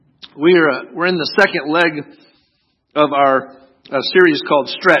We're in the second leg of our series called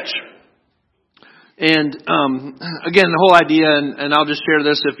Stretch. And again, the whole idea, and I'll just share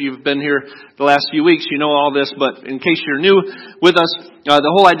this if you've been here the last few weeks, you know all this, but in case you're new with us,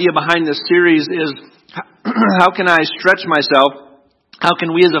 the whole idea behind this series is how can I stretch myself? How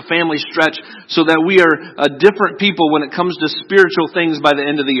can we as a family stretch so that we are different people when it comes to spiritual things by the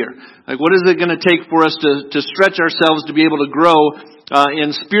end of the year? Like, what is it going to take for us to stretch ourselves to be able to grow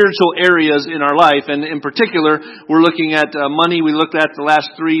in spiritual areas in our life? And in particular, we're looking at money. We looked at the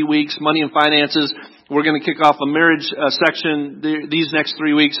last 3 weeks, money and finances. We're going to kick off a marriage section these next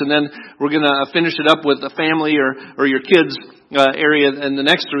 3 weeks, and then we're going to finish it up with a family or your kids area in the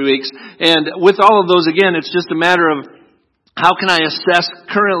next 3 weeks. And with all of those, again, it's just a matter of how can I assess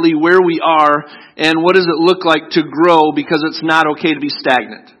currently where we are and what does it look like to grow, because it's not okay to be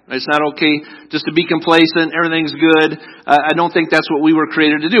stagnant. It's not okay just to be complacent, everything's good. I don't think that's what we were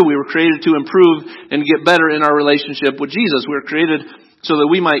created to do. We were created to improve and get better in our relationship with Jesus. We were created so that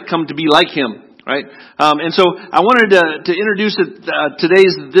we might come to be like Him. Right? And so I wanted to introduce it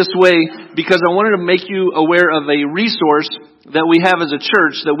today's this way because I wanted to make you aware of a resource that we have as a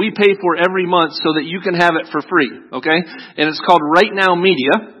church that we pay for every month so that you can have it for free. Okay? And it's called Right Now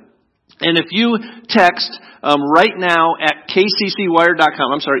Media. And if you text right now at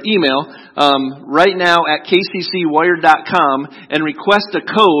kccwire.com, email right now at kccwire.com and request a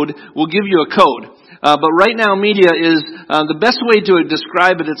code, we'll give you a code. But Right Now Media is the best way to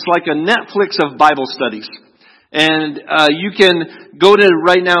describe it. It's like a Netflix of Bible studies. And you can go to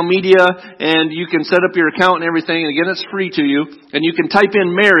Right Now Media and you can set up your account and everything. And again, it's free to you. And you can type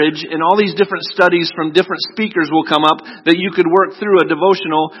in marriage and all these different studies from different speakers will come up that you could work through a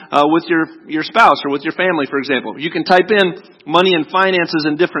devotional with your spouse or with your family, for example. You can type in money and finances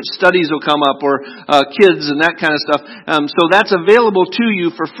and different studies will come up, or kids and that kind of stuff. So that's available to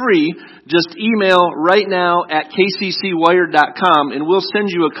you for free. Just email right now at kccwire.com and we'll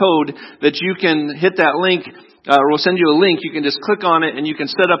send you a code that you can hit that link. Or we'll send you a link. You can just click on it and you can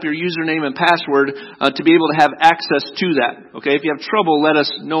set up your username and password to be able to have access to that. Okay, if you have trouble, let us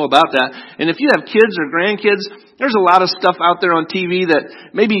know about that. And if you have kids or grandkids, there's a lot of stuff out there on TV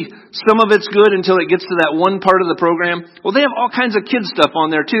that maybe some of it's good until it gets to that one part of the program. Well, they have all kinds of kids stuff on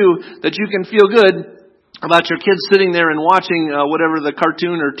there too that you can feel good about your kids sitting there and watching whatever the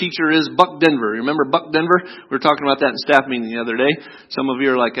cartoon or teacher is, Buck Denver. Remember Buck Denver? We were talking about that in staff meeting the other day. Some of you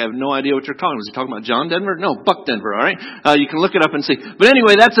are like, I have no idea what you're talking about. Was he talking about John Denver? No, Buck Denver, all right? You can look it up and see. But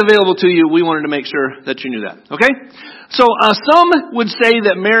anyway, that's available to you. We wanted to make sure that you knew that, okay? So some would say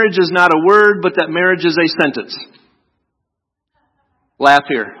that marriage is not a word, but that marriage is a sentence. Laugh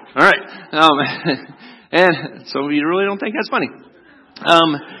here. All right. And some of you really don't think that's funny.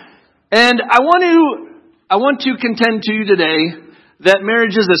 And I want to contend to you today that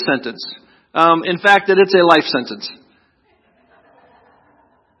marriage is a sentence. In fact, that it's a life sentence.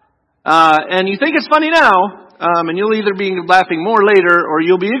 And you think it's funny now, and you'll either be laughing more later or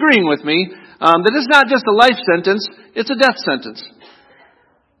you'll be agreeing with me, that it's not just a life sentence, it's a death sentence.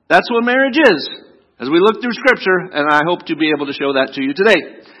 That's what marriage is, as we look through Scripture, and I hope to be able to show that to you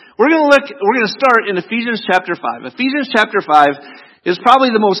today. We're going to start in Ephesians chapter 5. Ephesians chapter 5 is probably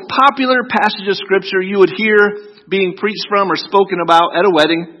the most popular passage of Scripture you would hear being preached from or spoken about at a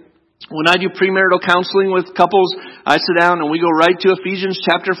wedding. When I do premarital counseling with couples, I sit down and we go right to Ephesians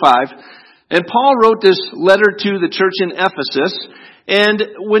chapter 5. And Paul wrote this letter to the church in Ephesus.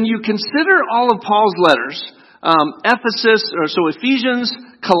 And when you consider all of Paul's letters, Ephesians,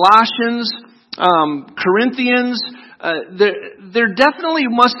 Colossians, Corinthians, there definitely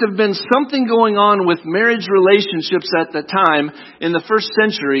must have been something going on with marriage relationships at the time in the first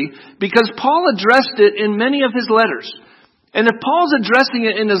century, because Paul addressed it in many of his letters. And if Paul's addressing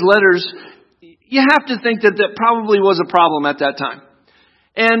it in his letters, you have to think that probably was a problem at that time.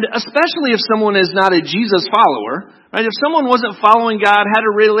 And especially if someone is not a Jesus follower, right? If someone wasn't following God, had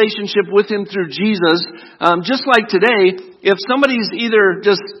a relationship with Him through Jesus, just like today, if somebody's either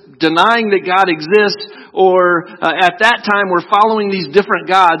just denying that God exists, or at that time we're following these different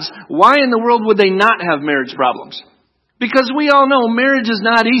gods, why in the world would they not have marriage problems? Because we all know marriage is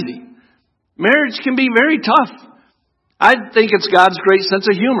not easy. Marriage can be very tough. I think it's God's great sense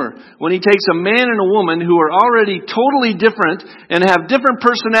of humor when He takes a man and a woman who are already totally different and have different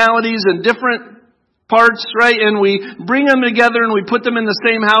personalities and different parts, right? And we bring them together and we put them in the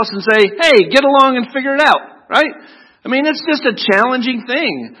same house and say, hey, get along and figure it out, right? I mean, it's just a challenging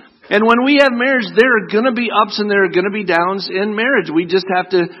thing. And when we have marriage, there are going to be ups and there are going to be downs in marriage. We just have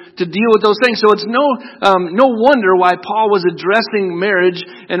to deal with those things. So it's no wonder why Paul was addressing marriage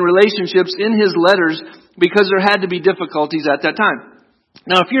and relationships in his letters, because there had to be difficulties at that time.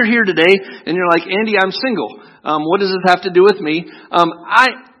 Now, if you're here today and you're like, Andy, I'm single. What does this have to do with me?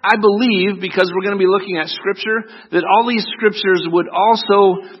 I believe, because we're going to be looking at Scripture, that all these Scriptures would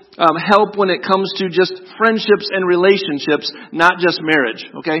also help when it comes to just friendships and relationships, not just marriage.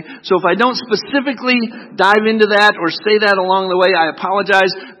 Okay? So if I don't specifically dive into that or say that along the way, I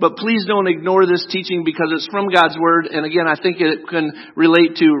apologize. But please don't ignore this teaching because it's from God's Word. And again, I think it can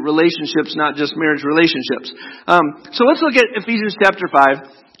relate to relationships, not just marriage relationships. So let's look at Ephesians chapter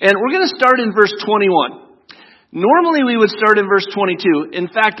 5. And we're going to start in verse 21. Normally we would start in verse 22. In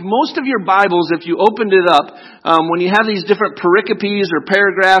fact, most of your Bibles, if you opened it up, when you have these different pericopes or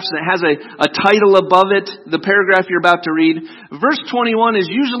paragraphs and it has a title above it, the paragraph you're about to read, verse 21 is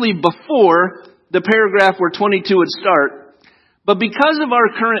usually before the paragraph where 22 would start. But because of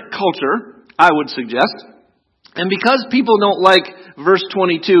our current culture, I would suggest, and because people don't like verse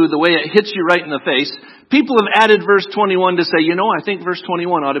 22, the way it hits you right in the face, people have added verse 21 to say, I think verse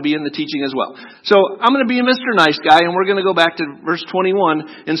 21 ought to be in the teaching as well. So I'm going to be Mr. Nice Guy, and we're going to go back to verse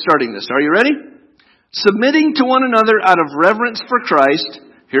 21 in starting this. Are you ready? Submitting to one another out of reverence for Christ.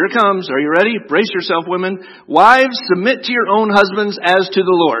 Here it comes. Are you ready? Brace yourself, women. Wives, submit to your own husbands as to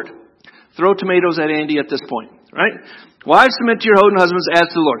the Lord. Throw tomatoes at Andy at this point, right? Wives, submit to your own husbands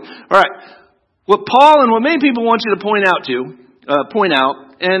as to the Lord. All right. What Paul and what many people want you to point out,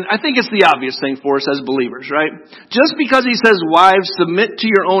 and I think it's the obvious thing for us as believers, right? Just because he says, wives, submit to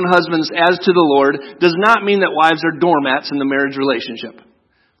your own husbands as to the Lord, does not mean that wives are doormats in the marriage relationship.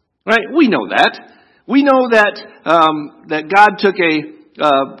 Right? We know that. We know that God took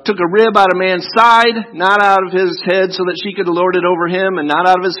a rib out of man's side, not out of his head so that she could lord it over him, and not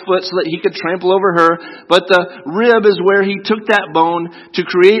out of his foot so that he could trample over her. But the rib is where he took that bone to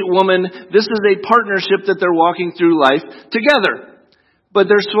create woman. This is a partnership that they're walking through life together. But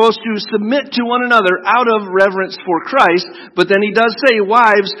they're supposed to submit to one another out of reverence for Christ. But then he does say,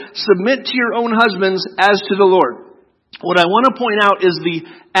 wives, submit to your own husbands as to the Lord. What I want to point out is the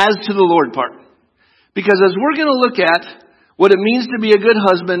as to the Lord part. Because as we're going to look at what it means to be a good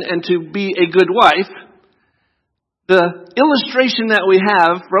husband and to be a good wife, the illustration that we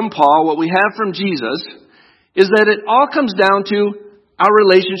have from Paul, what we have from Jesus, is that it all comes down to our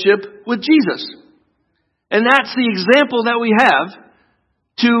relationship with Jesus. And that's the example that we have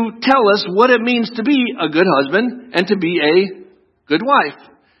to tell us what it means to be a good husband and to be a good wife.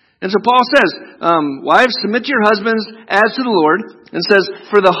 And so Paul says, wives, submit to your husbands as to the Lord, and says,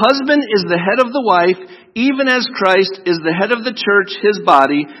 for the husband is the head of the wife, even as Christ is the head of the church, his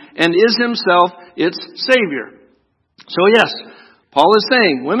body, and is himself its Savior. So yes, Paul is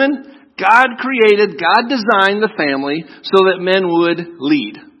saying, women, God designed the family so that men would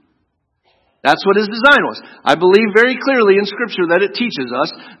lead. That's what his design was. I believe very clearly in Scripture that it teaches us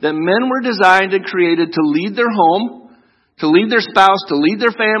that men were designed and created to lead their home, to lead their spouse, to lead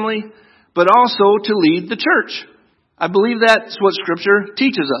their family, but also to lead the church. I believe that's what Scripture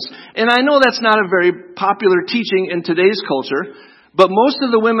teaches us. And I know that's not a very popular teaching in today's culture, but most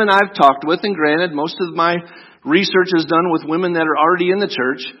of the women I've talked with, and granted, most of my research is done with women that are already in the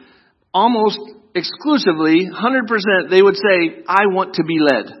church, almost exclusively, 100%, they would say, I want to be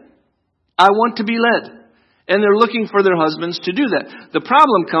led. I want to be led. And they're looking for their husbands to do that. The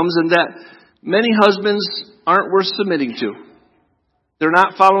problem comes in that many husbands aren't worth submitting to. They're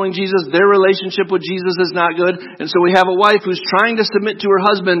not following Jesus. Their relationship with Jesus is not good. And so we have a wife who's trying to submit to her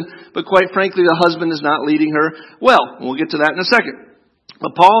husband, but quite frankly, the husband is not leading her well. We'll get to that in a second.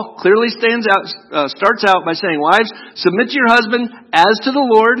 But Paul clearly starts out by saying, wives, submit to your husband as to the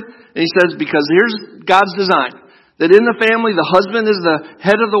Lord. And he says, because here's God's design. That in the family, the husband is the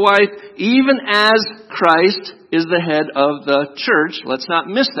head of the wife, even as Christ is the head of the church. Let's not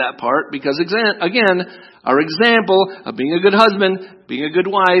miss that part, because again, our example of being a good husband, being a good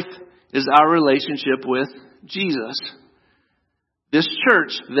wife, is our relationship with Jesus. This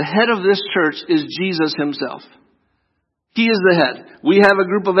church, the head of this church is Jesus himself. He is the head. We have a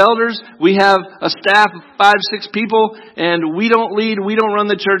group of elders. We have a staff of 5-6 people, and we don't lead, we don't run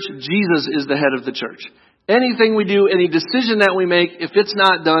the church. Jesus is the head of the church. Anything we do, any decision that we make, if it's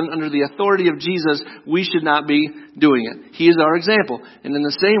not done under the authority of Jesus, we should not be doing it. He is our example. And in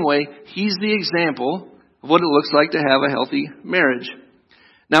the same way, he's the example of what it looks like to have a healthy marriage.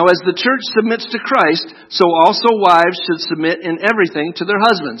 Now, as the church submits to Christ, so also wives should submit in everything to their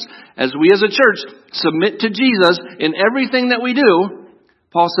husbands. As we as a church submit to Jesus in everything that we do,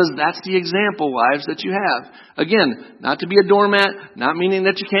 Paul says that's the example, wives, that you have. Again, not to be a doormat, not meaning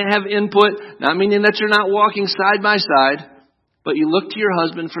that you can't have input, not meaning that you're not walking side by side, but you look to your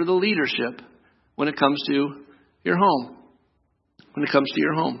husband for the leadership when it comes to your home. When it comes to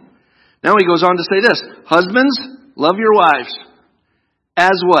your home. Now he goes on to say this, husbands, love your wives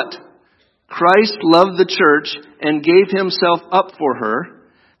as what? Christ loved the church and gave himself up for her,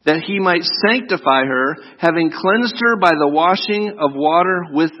 that he might sanctify her, having cleansed her by the washing of water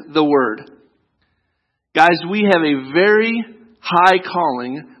with the word. Guys, we have a very high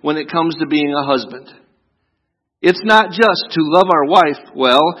calling when it comes to being a husband. It's not just to love our wife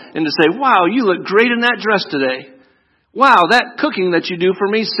well and to say, wow, you look great in that dress today. Wow, that cooking that you do for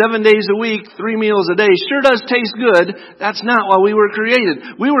me 7 days a week, 3 meals a day, sure does taste good. That's not why we were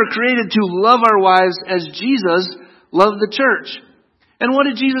created. We were created to love our wives as Jesus loved the church. And what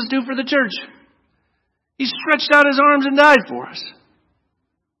did Jesus do for the church? He stretched out his arms and died for us.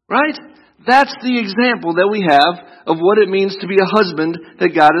 Right? That's the example that we have of what it means to be a husband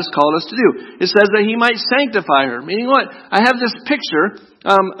that God has called us to do. It says that he might sanctify her. Meaning what? I have this picture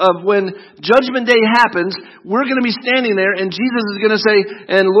of when Judgment Day happens, we're going to be standing there and Jesus is going to say,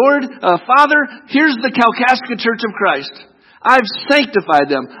 and Lord, Father, here's the Kalkaska Church of Christ. I've sanctified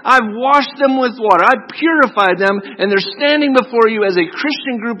them. I've washed them with water. I've purified them. And they're standing before you as a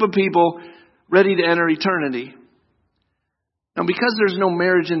Christian group of people ready to enter eternity. Now, because there's no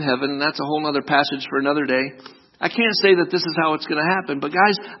marriage in heaven, and that's a whole other passage for another day, I can't say that this is how it's going to happen. But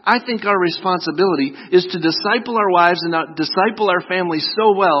guys, I think our responsibility is to disciple our wives and disciple our families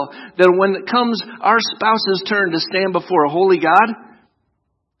so well that when it comes our spouse's turn to stand before a holy God,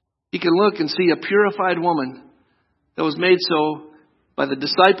 he can look and see a purified woman that was made so by the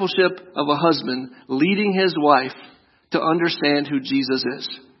discipleship of a husband leading his wife to understand who Jesus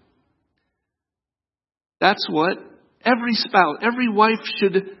is. That's what every spouse, every wife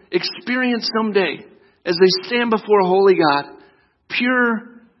should experience someday as they stand before a holy God,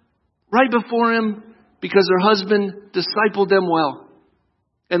 pure, right before him because their husband discipled them well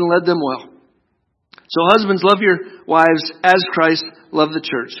and led them well. So husbands, love your wives as Christ loved the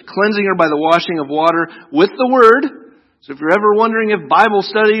church, cleansing her by the washing of water with the word. So if you're ever wondering if Bible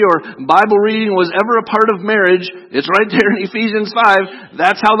study or Bible reading was ever a part of marriage, it's right there in Ephesians 5.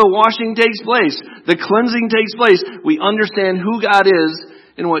 That's how the washing takes place. The cleansing takes place. We understand who God is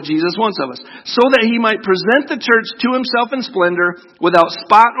and what Jesus wants of us. So that he might present the church to himself in splendor, without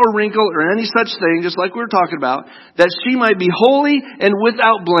spot or wrinkle or any such thing, just like we were talking about, that she might be holy and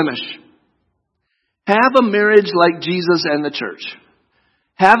without blemish. Have a marriage like Jesus and the church.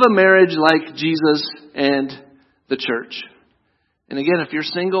 Have a marriage like Jesus and the church. And again, if you're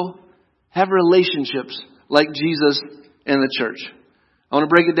single, have relationships like Jesus and the church. I want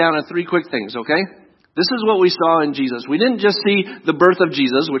to break it down in 3 quick things, okay? This is what we saw in Jesus. We didn't just see the birth of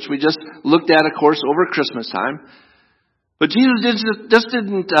Jesus, which we just looked at, of course, over Christmas time. But Jesus just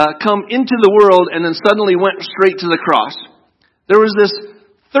didn't come into the world and then suddenly went straight to the cross. There was this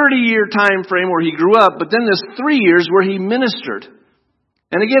 30-year time frame where he grew up, but then this 3 years where he ministered.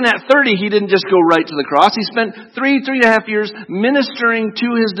 And again, at 30, he didn't just go right to the cross. He spent 3.5 years ministering to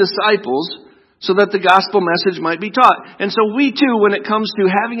his disciples so that the gospel message might be taught. And so we too, when it comes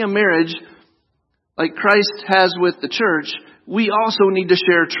to having a marriage like Christ has with the church, we also need to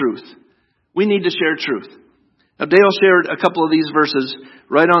share truth. We need to share truth. Now, Dale shared a couple of these verses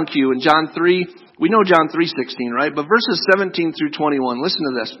right on cue. In John 3, we know John 3:16, right? But verses 17 through 21, listen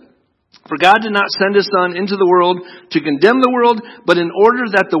to this. For God did not send his Son into the world to condemn the world, but in order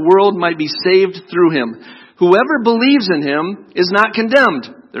that the world might be saved through him. Whoever believes in him is not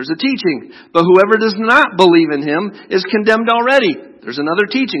condemned. There's a teaching. But whoever does not believe in him is condemned already. There's another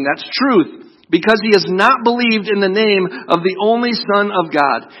teaching. That's truth. Because he has not believed in the name of the only Son of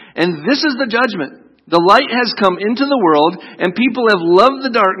God. And this is the judgment. The light has come into the world, and people have loved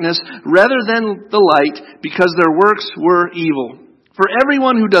the darkness rather than the light because their works were evil. For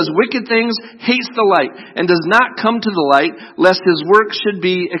everyone who does wicked things hates the light and does not come to the light, lest his work should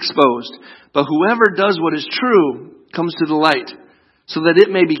be exposed. But whoever does what is true comes to the light, so that it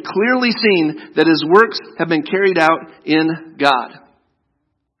may be clearly seen that his works have been carried out in God.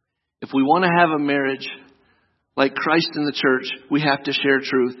 If we want to have a marriage like Christ in the church, we have to share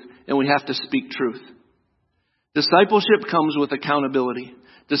truth and we have to speak truth. Discipleship comes with accountability.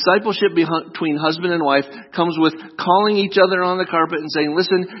 Discipleship between husband and wife comes with calling each other on the carpet and saying,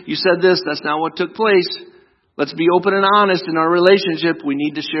 listen, you said this, that's not what took place. Let's be open and honest in our relationship. We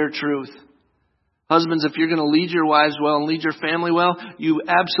need to share truth. Husbands, if you're going to lead your wives well and lead your family well, you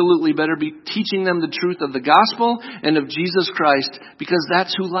absolutely better be teaching them the truth of the gospel and of Jesus Christ, because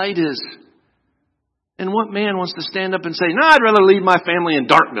that's who light is. And what man wants to stand up and say, no, I'd rather lead my family in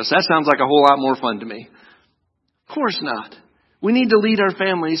darkness. That sounds like a whole lot more fun to me. Of course not. We need to lead our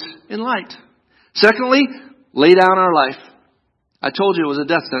families in light. Secondly, lay down our life. I told you it was a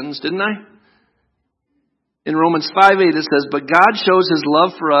death sentence, didn't I? In Romans 5:8 it says, but God shows his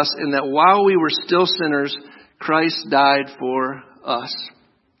love for us in that while we were still sinners, Christ died for us.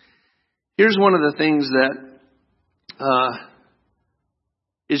 Here's one of the things that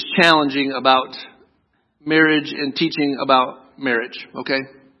is challenging about marriage and teaching about marriage, okay?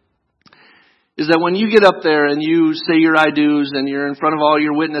 Is that when you get up there and you say your I do's and you're in front of all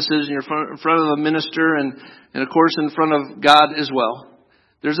your witnesses and you're in front of a minister and of course in front of God as well,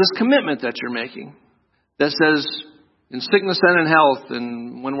 there's this commitment that you're making that says in sickness and in health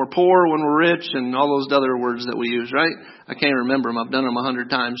and when we're poor, when we're rich, and all those other words that we use, right? I can't remember them. I've done them 100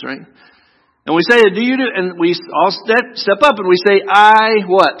 times, right? And we say, do you do? And we all step up and we say, I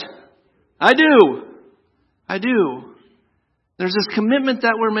what? I do. I do. There's this commitment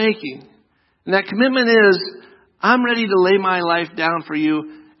that we're making. And that commitment is, I'm ready to lay my life down for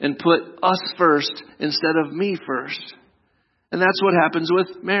you and put us first instead of me first. And that's what happens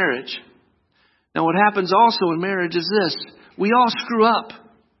with marriage. Now what happens also in marriage is this. We all screw up.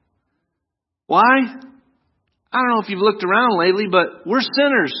 Why? I don't know if you've looked around lately, but we're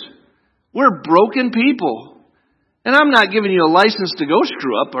sinners. We're broken people. And I'm not giving you a license to go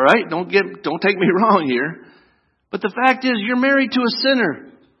screw up, all right? Don't take me wrong here. But the fact is, you're married to a sinner.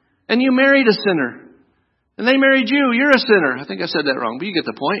 And you married a sinner. And they married you. You're a sinner. I think I said that wrong, but you get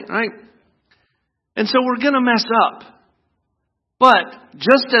the point, right? And so we're going to mess up. But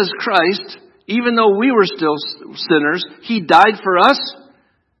just as Christ, even though we were still sinners, He died for us.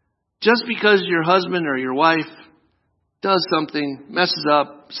 Just because your husband or your wife does something, messes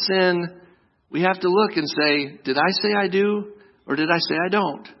up, sin, we have to look and say, did I say I do? Or did I say I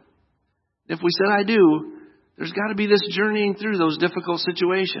don't? If we said I do, there's got to be this journeying through those difficult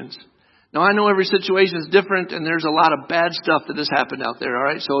situations. Now, I know every situation is different, and there's a lot of bad stuff that has happened out there, all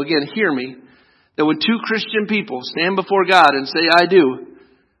right? So again, hear me. That when two Christian people stand before God and say, I do,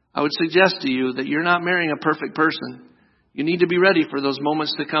 I would suggest to you that you're not marrying a perfect person. You need to be ready for those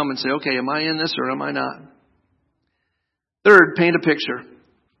moments to come and say, okay, am I in this or am I not? Third, paint a picture.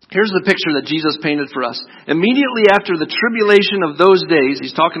 Here's the picture that Jesus painted for us. Immediately after the tribulation of those days,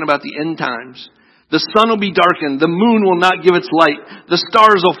 He's talking about the end times. The sun will be darkened, the moon will not give its light, the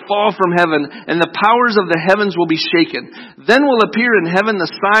stars will fall from heaven, and the powers of the heavens will be shaken. Then will appear in heaven the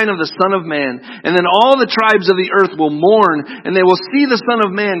sign of the Son of Man, and then all the tribes of the earth will mourn, and they will see the Son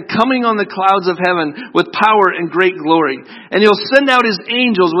of Man coming on the clouds of heaven with power and great glory. And He'll send out His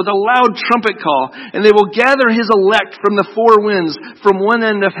angels with a loud trumpet call, and they will gather His elect from the four winds, from one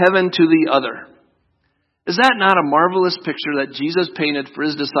end of heaven to the other. Is that not a marvelous picture that Jesus painted for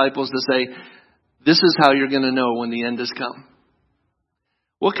His disciples to say, this is how you're going to know when the end has come?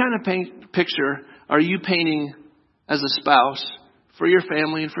 What kind of picture are you painting as a spouse for your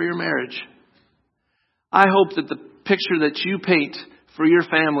family and for your marriage? I hope that the picture that you paint for your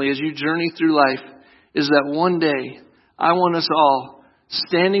family as you journey through life is that one day I want us all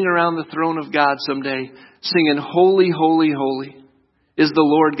standing around the throne of God someday singing, holy, holy, holy is the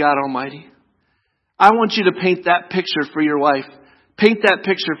Lord God Almighty. I want you to paint that picture for your wife. Paint that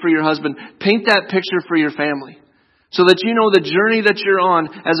picture for your husband. Paint that picture for your family. So that you know the journey that you're on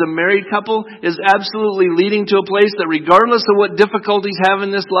as a married couple is absolutely leading to a place that regardless of what difficulties have in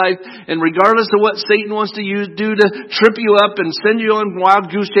this life and regardless of what Satan wants to do to trip you up and send you on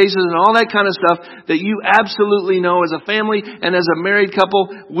wild goose chases and all that kind of stuff, that you absolutely know as a family and as a married couple,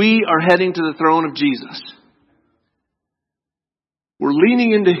 we are heading to the throne of Jesus. We're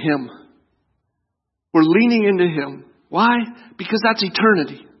leaning into Him. We're leaning into Him. Why? Because that's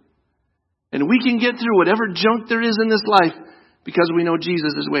eternity. And we can get through whatever junk there is in this life because we know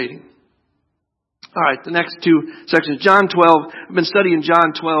Jesus is waiting. All right, the next two sections. John 12. I've been studying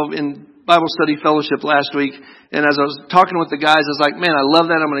John 12 in Bible study fellowship last week. And as I was talking with the guys, I was like, man, I love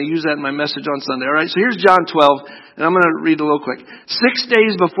that. I'm going to use that in my message on Sunday. All right, so here's John 12. And I'm going to read a little quick. 6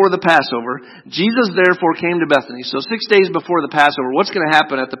 days before the Passover, Jesus therefore came to Bethany. So 6 days before the Passover, what's going to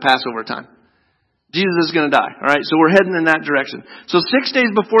happen at the Passover time? Jesus is going to die. All right, so we're heading in that direction. So 6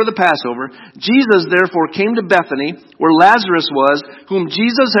 days before the Passover, Jesus therefore came to Bethany, where Lazarus was, whom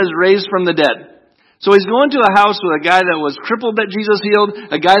Jesus has raised from the dead. So he's going to a house with a guy that was crippled that Jesus healed,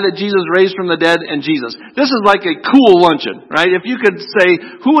 a guy that Jesus raised from the dead, and Jesus. This is like a cool luncheon, right? If you could say,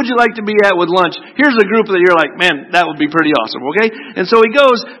 who would you like to be at with lunch? Here's a group that you're like, man, that would be pretty awesome, okay? And so he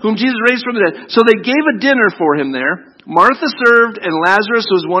goes, whom Jesus raised from the dead. So they gave a dinner for him there. Martha served, and Lazarus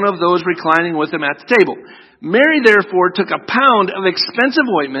was one of those reclining with him at the table. Mary therefore took a pound of expensive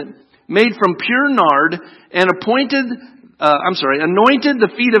ointment made from pure nard and anointed the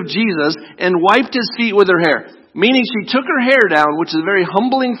feet of Jesus and wiped His feet with her hair. Meaning she took her hair down, which is a very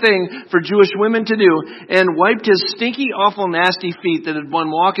humbling thing for Jewish women to do, and wiped His stinky, awful, nasty feet that had been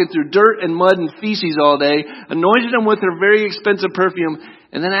walking through dirt and mud and feces all day, anointed them with her very expensive perfume,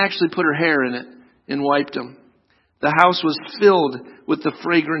 and then actually put her hair in it and wiped them. The house was filled with the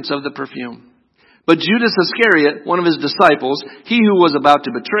fragrance of the perfume. But Judas Iscariot, one of his disciples, he who was about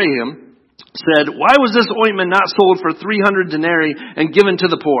to betray him, said, "Why was this ointment not sold for 300 denarii and given to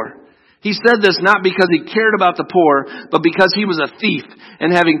the poor?" He said this not because he cared about the poor, but because he was a thief,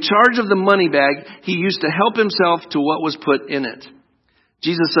 and having charge of the money bag, he used to help himself to what was put in it.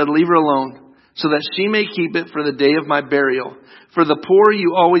 Jesus said, "Leave her alone, so that she may keep it for the day of my burial. For the poor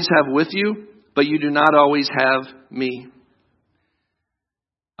you always have with you, but you do not always have me."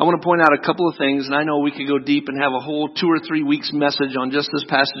 I want to point out a couple of things, and I know we could go deep and have a whole 2 or 3 weeks message on just this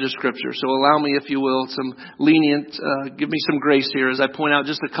passage of Scripture. So allow me, if you will, some give me some grace here as I point out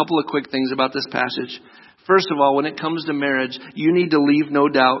just a couple of quick things about this passage. First of all, when it comes to marriage, you need to leave no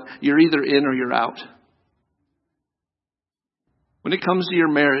doubt. You're either in or you're out. When it comes to your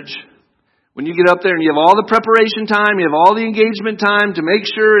marriage, when you get up there and you have all the preparation time, you have all the engagement time to make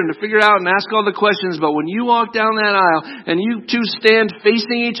sure and to figure out and ask all the questions, but when you walk down that aisle and you two stand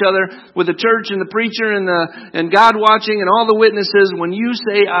facing each other with the church and the preacher and God watching and all the witnesses, when you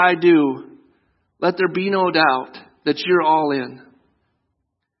say, "I do," let there be no doubt that you're all in.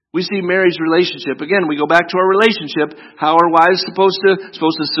 We see marriage relationship. Again, we go back to our relationship. How are wives supposed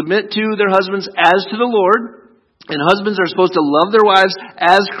to submit to their husbands as to the Lord? And husbands are supposed to love their wives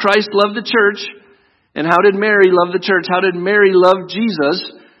as Christ loved the church. And how did Mary love the church? How did Mary love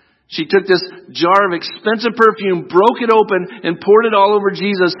Jesus? She took this jar of expensive perfume, broke it open, and poured it all over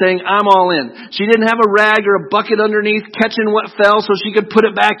Jesus, saying, "I'm all in." She didn't have a rag or a bucket underneath catching what fell so she could put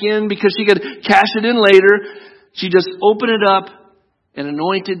it back in because she could cash it in later. She just opened it up and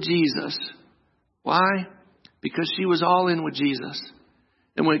anointed Jesus. Why? Because she was all in with Jesus.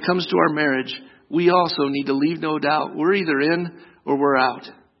 And when it comes to our marriage, we also need to leave no doubt. We're either in or we're out.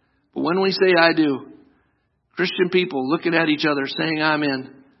 But when we say "I do," Christian people looking at each other saying "I'm in,"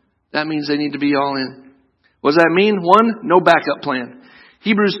 that means they need to be all in. What does that mean? One, no backup plan.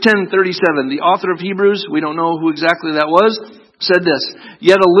 Hebrews 10:37, the author of Hebrews, we don't know who exactly that was, said this,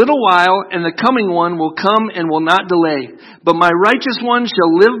 "Yet a little while, and the coming one will come and will not delay. But my righteous one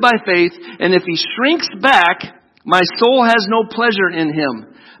shall live by faith, and if he shrinks back, my soul has no pleasure in him.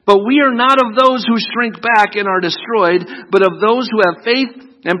 But we are not of those who shrink back and are destroyed, but of those who have faith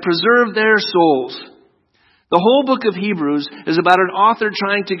and preserve their souls." The whole book of Hebrews is about an author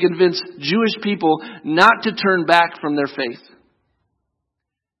trying to convince Jewish people not to turn back from their faith.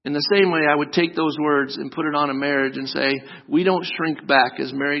 In the same way, I would take those words and put it on a marriage and say, we don't shrink back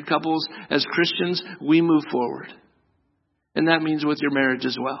as married couples. As Christians, we move forward. And that means with your marriage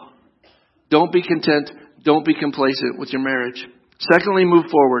as well. Don't be content. Don't be complacent with your marriage. Secondly, move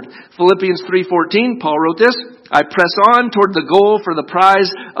forward. Philippians 3:14, Paul wrote this, "I press on toward the goal for the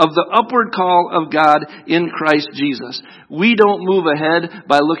prize of the upward call of God in Christ Jesus." We don't move ahead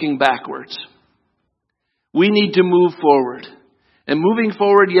by looking backwards. We need to move forward. And moving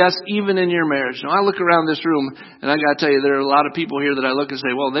forward, yes, even in your marriage. Now, I look around this room, and I got to tell you, there are a lot of people here that I look and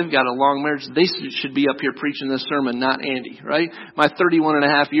say, well, they've got a long marriage. They should be up here preaching this sermon, not Andy, right? My 31 and a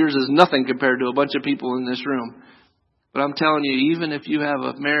half years is nothing compared to a bunch of people in this room. But I'm telling you, even if you have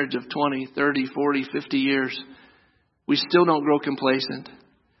a marriage of 20, 30, 40, 50 years, we still don't grow complacent.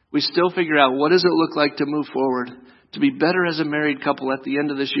 We still figure out what does it look like to move forward, to be better as a married couple at the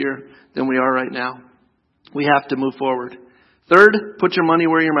end of this year than we are right now. We have to move forward. Third, put your money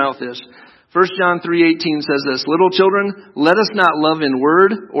where your mouth is. 1 John 3:18 says this, "Little children, let us not love in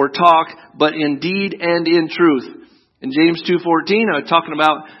word or talk, but in deed and in truth." In James 2:14, I was talking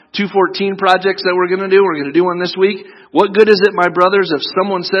about 2:14 projects that we're going to do. We're going to do one this week. "What good is it, my brothers, if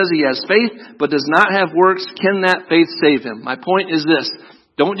someone says he has faith but does not have works? Can that faith save him?" My point is this.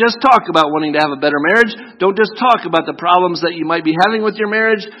 Don't just talk about wanting to have a better marriage. Don't just talk about the problems that you might be having with your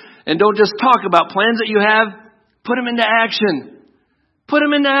marriage. And don't just talk about plans that you have. Put them into action. Put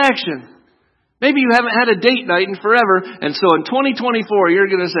them into action. Maybe you haven't had a date night in forever. And so in 2024, you're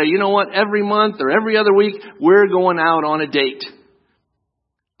going to say, you know what? Every month or every other week, we're going out on a date.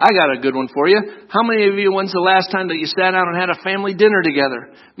 I got a good one for you. How many of you, when's the last time that you sat down and had a family dinner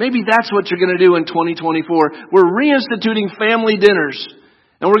together? Maybe that's what you're going to do in 2024. We're reinstituting family dinners.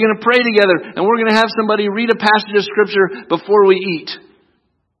 And we're going to pray together. And we're going to have somebody read a passage of Scripture before we eat.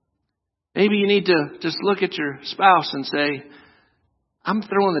 Maybe you need to just look at your spouse and say, I'm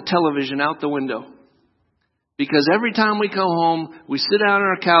throwing the television out the window. Because every time we come home, we sit down on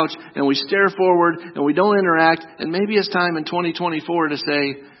our couch and we stare forward and we don't interact. And maybe it's time in 2024 to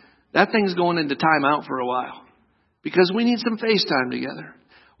say, that thing's going into timeout for a while. Because we need some face time together.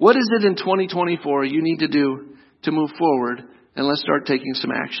 What is it in 2024 you need to do to move forward? And let's start taking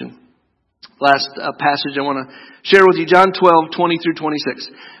some action. Last passage I want to share with you, John 12, 20 through 26.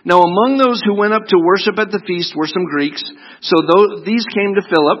 Now among those who went up to worship at the feast were some Greeks. So these came to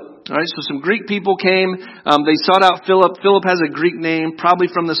Philip. All right, so some Greek people came. They sought out Philip. Philip has a Greek name, probably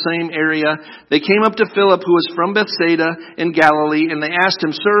from the same area. They came up to Philip, who was from Bethsaida in Galilee, and they asked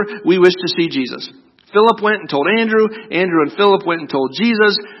him, "Sir, we wish to see Jesus." Philip went and told Andrew. Andrew and Philip went and told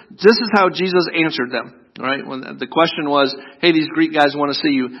Jesus. This is how Jesus answered them. All right, when the question was, "Hey, these Greek guys want to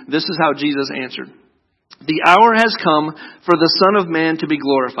see you." This is how Jesus answered. "The hour has come for the Son of Man to be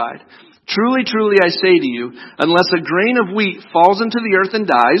glorified. Truly, truly, I say to you, unless a grain of wheat falls into the earth and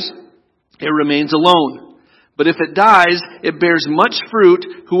dies, it remains alone. But if it dies, it bears much fruit.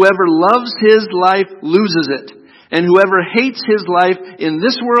 Whoever loves his life loses it. And whoever hates his life in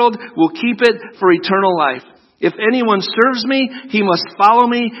this world will keep it for eternal life. If anyone serves me, he must follow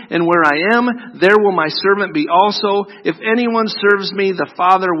me, and where I am, there will my servant be also. If anyone serves me, the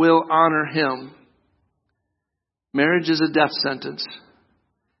Father will honor him." Marriage is a death sentence.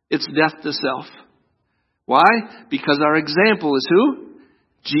 It's death to self. Why? Because our example is who?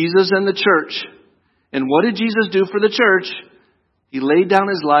 Jesus and the church. And what did Jesus do for the church? He laid down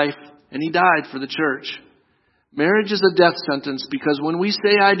his life and he died for the church. Marriage is a death sentence because when we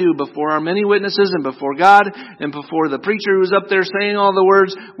say "I do" before our many witnesses and before God and before the preacher who's up there saying all the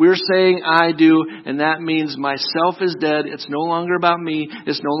words, we're saying "I do," and that means myself is dead. It's no longer about me.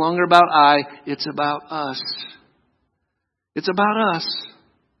 It's no longer about I. It's about us. It's about us.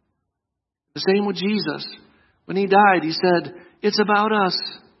 The same with Jesus. When he died, he said, it's about us.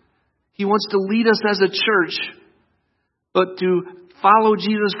 He wants to lead us as a church. But to follow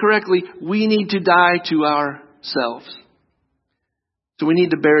Jesus correctly, we need to die to ourselves. So we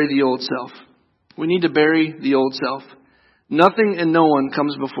need to bury the old self. We need to bury the old self. Nothing and no one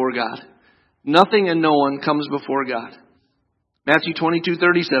comes before God. Nothing and no one comes before God. Matthew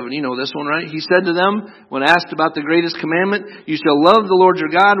 22:37, you know this one, right? He said to them, when asked about the greatest commandment, "You shall love the Lord your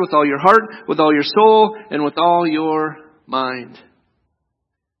God with all your heart, with all your soul, and with all your mind."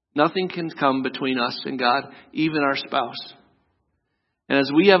 Nothing can come between us and God, even our spouse. And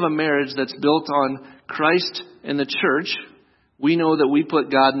as we have a marriage that's built on Christ and the church, we know that we put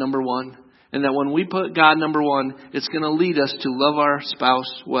God number one. And that when we put God number one, it's going to lead us to love our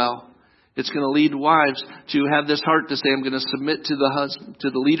spouse well. It's going to lead wives to have this heart to say, I'm going to submit to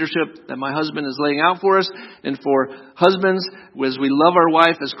the leadership that my husband is laying out for us. And for husbands, as we love our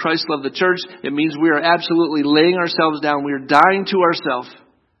wife as Christ loved the church, it means we are absolutely laying ourselves down. We are dying to ourselves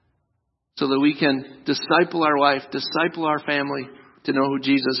so that we can disciple our wife, disciple our family to know who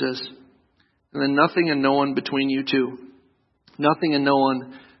Jesus is. And then nothing and no one between you two. Nothing and no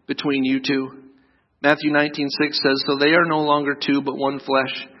one between you two. Matthew 19:6 says, "So they are no longer two, but one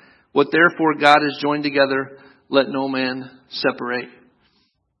flesh. What therefore God has joined together, let no man separate."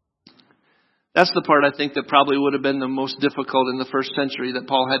 That's the part I think that probably would have been the most difficult in the first century that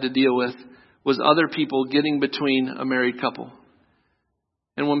Paul had to deal with, was other people getting between a married couple.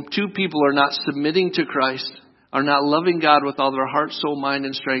 And when two people are not submitting to Christ, are not loving God with all their heart, soul, mind,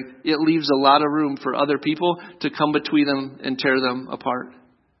 and strength, it leaves a lot of room for other people to come between them and tear them apart.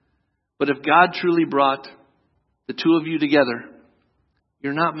 But if God truly brought the two of you together,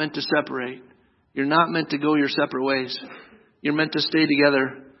 you're not meant to separate. You're not meant to go your separate ways. You're meant to stay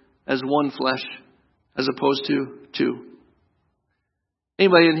together as one flesh as opposed to two.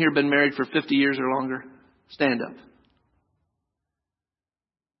 Anybody in here been married for 50 years or longer? Stand up.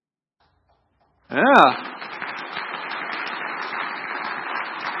 Yeah.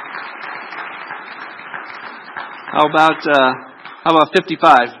 How about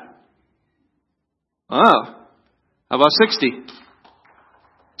 55? Oh. How about 60?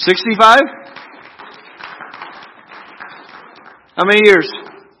 65? How many years?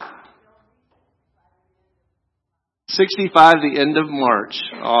 65, the end of March.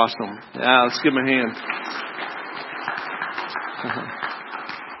 Awesome. Yeah, let's give him a hand.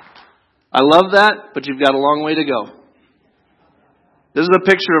 I love that, but you've got a long way to go. This is a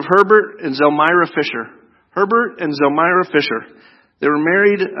picture of Herbert and Zelmira Fisher. Herbert and Zelmira Fisher. They were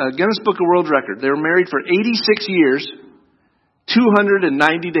married, Guinness Book of World Record. They were married for 86 years,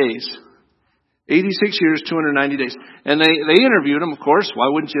 290 days. 86 years, 290 days. And they interviewed him, of course. Why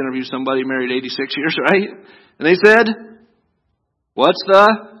wouldn't you interview somebody married 86 years, right? And they said, what's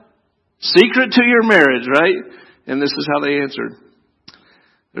the secret to your marriage, right? And this is how they answered.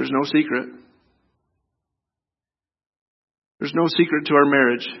 There's no secret. There's no secret to our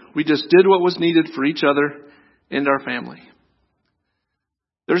marriage. We just did what was needed for each other and our family.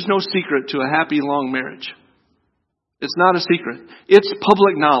 There's no secret to a happy, long marriage. It's not a secret. It's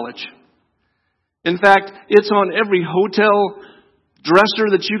public knowledge. In fact, it's on every hotel dresser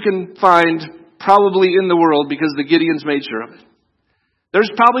that you can find probably in the world, because the Gideons made sure of it.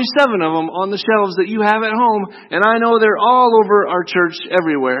 There's probably 7 of them on the shelves that you have at home, and I know they're all over our church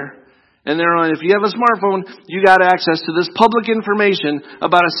everywhere. And they're on, if you have a smartphone, you got access to this public information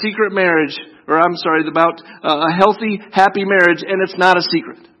about a secret marriage, about a healthy, happy marriage, and it's not a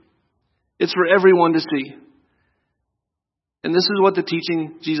secret. It's for everyone to see. And this is what the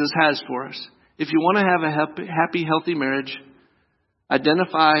teaching Jesus has for us. If you want to have a happy, healthy marriage,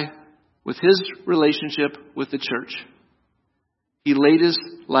 identify with His relationship with the church. He laid His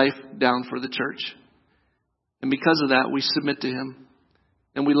life down for the church. And because of that, we submit to Him.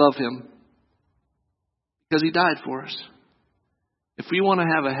 And we love Him. Because He died for us. If we want to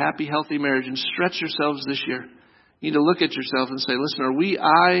have a happy, healthy marriage and stretch yourselves this year, you need to look at yourself and say, listen, are we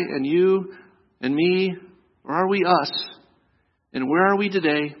I and you and me, or are we us? And where are we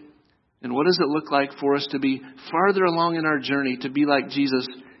today? And what does it look like for us to be farther along in our journey to be like Jesus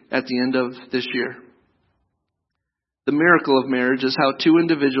at the end of this year? The miracle of marriage is how 2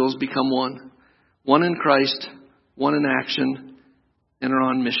 individuals become one. One in Christ, one in action, and are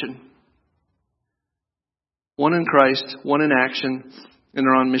on mission. One in Christ, one in action, and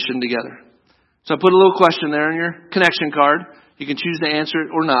are on mission together. So I put a little question there in your connection card. You can choose to answer it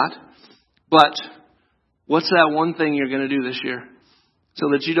or not. But what's that one thing you're going to do this year? So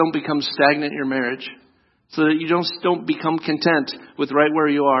that you don't become stagnant in your marriage. So that you don't become content with right where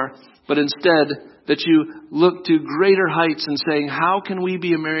you are. But instead, that you look to greater heights and saying, how can we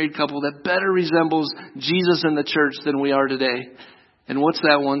be a married couple that better resembles Jesus and the church than we are today? And what's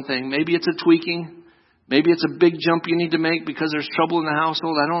that one thing? Maybe it's a tweaking. Maybe it's a big jump you need to make because there's trouble in the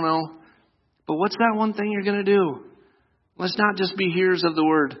household. I don't know. But what's that one thing you're going to do? Let's not just be hearers of the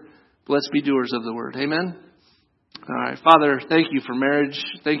word, but let's be doers of the word. Amen? All right. Father, thank you for marriage.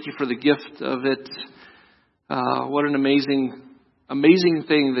 Thank you for the gift of it. What an amazing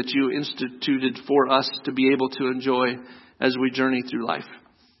thing that you instituted for us to be able to enjoy as we journey through life.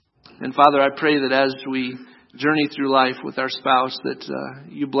 And Father, I pray that as we journey through life with our spouse that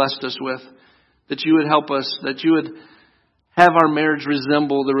you blessed us with, that you would help us, that you would have our marriage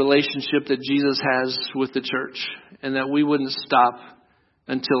resemble the relationship that Jesus has with the church, and that we wouldn't stop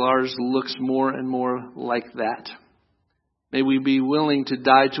until ours looks more and more like that. May we be willing to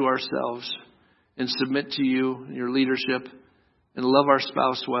die to ourselves and submit to you and your leadership and love our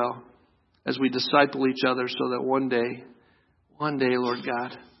spouse well as we disciple each other so that one day, Lord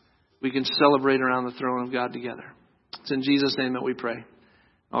God, we can celebrate around the throne of God together. It's in Jesus' name that we pray.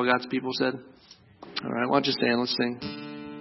 All God's people said, all right, why don't you stand? Let's sing.